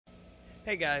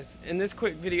Hey guys, in this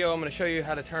quick video I'm going to show you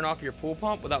how to turn off your pool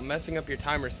pump without messing up your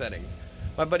timer settings.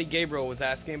 My buddy Gabriel was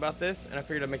asking about this and I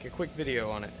figured I'd make a quick video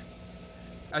on it.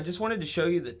 I just wanted to show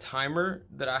you the timer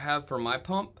that I have for my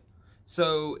pump.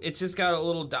 So it's just got a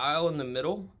little dial in the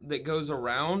middle that goes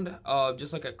around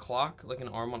just like a clock, like an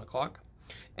arm on a clock.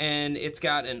 And it's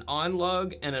got an on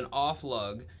lug and an off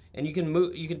lug, and you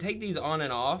can take these on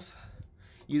and off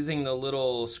using the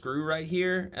little screw right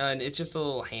here, and it's just a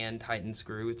little hand tightened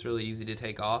screw. It's really easy to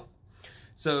take off.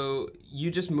 So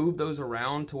you just move those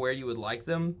around to where you would like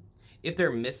them. If they're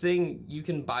missing, you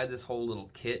can buy this whole little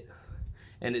kit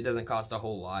and it doesn't cost a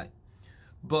whole lot.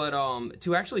 But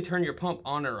to actually turn your pump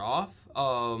on or off,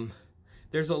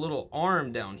 there's a little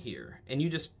arm down here, and you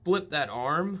just flip that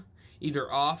arm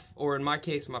either off, or in my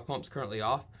case, my pump's currently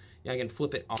off. I can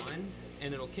flip it on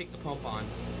and it'll kick the pump on.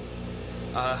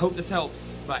 Hope this helps.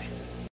 Bye.